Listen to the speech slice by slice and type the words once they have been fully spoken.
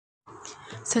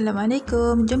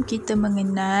Assalamualaikum, jom kita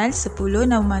mengenal 10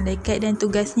 nama malaikat dan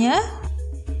tugasnya.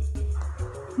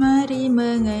 Mari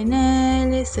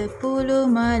mengenal 10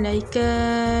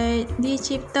 malaikat.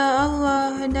 Dicipta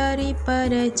Allah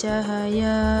daripada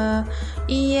cahaya,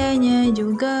 ianya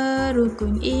juga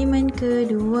rukun iman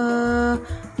kedua.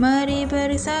 Mari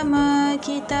bersama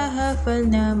kita hafal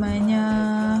namanya.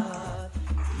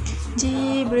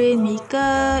 Jibril,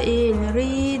 Mikail,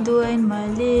 Ridwan,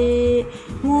 Malik,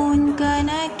 Munkar,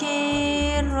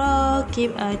 Nakir,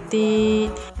 Rakib,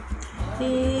 Atid,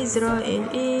 Israel,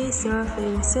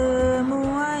 Israfil,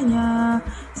 semuanya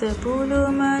 10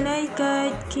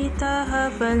 malaikat kita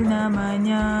hafal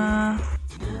namanya.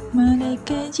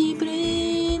 Malaikat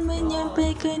Jibril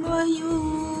menyampaikan wahyu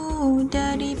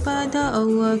daripada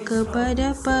Allah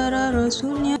kepada para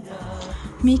rasulnya.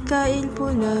 Mikail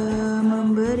pula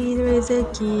memberi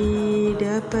rezeki,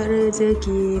 dapat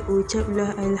rezeki,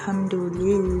 ucaplah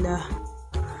Alhamdulillah.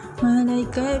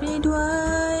 Malaikat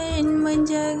Ridwan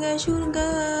menjaga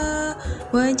syurga,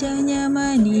 wajahnya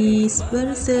manis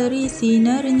berseri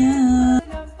sinarnya.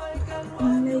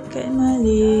 Malaikat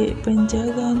Malik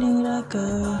penjaga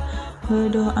neraka,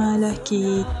 berdoalah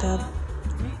kita,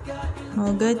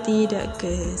 moga tidak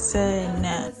ke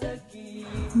sana.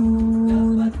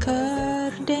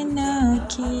 Munkar dan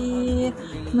Nakir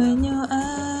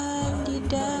menyoal di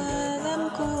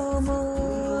dalam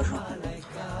kubur.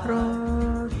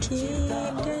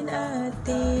 Rakib dan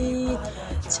Atid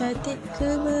catat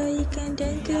kebaikan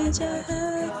dan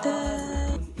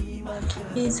kejahatan.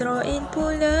 Israel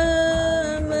pula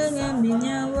mengambil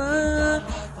nyawa,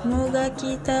 moga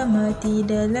kita mati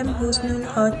dalam husnul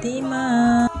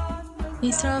khatimah.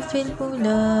 Israfil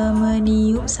pula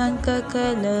meniup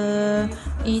sangkakala,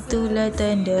 itulah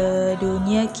tanda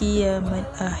dunia kiamat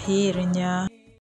akhirnya.